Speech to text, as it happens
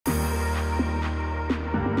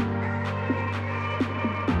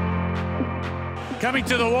Coming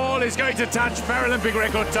to the wall is going to touch Paralympic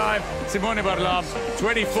record time. Simone Barlam,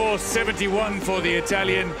 24.71 for the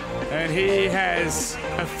Italian. And he has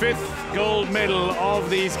a 5th gold medal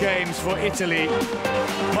of these games for Italy.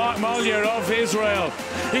 Mark Mollier of Israel.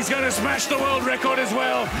 He's going to smash the world record as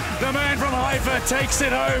well. The man from Haifa takes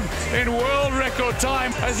it home in world record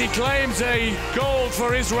time as he claims a gold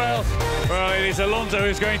for Israel. Well, it is Alonso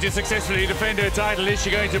who's going to successfully defend her title. Is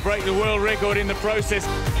she going to break the world record in the process?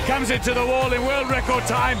 Comes into the wall in world record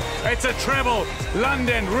time. It's a treble.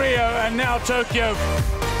 London, Rio, and now Tokyo.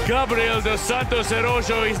 Gabriel dos Santos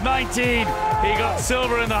Araujo, he's 19. He got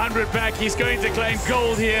silver in the 100 back. He's going to claim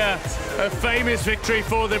gold here. A famous victory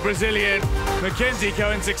for the Brazilian. Mackenzie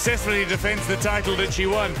Cohen successfully defends the title that she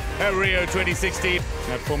won at Rio 2016.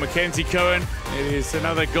 And for Mackenzie Cohen, it is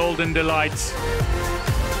another golden delight.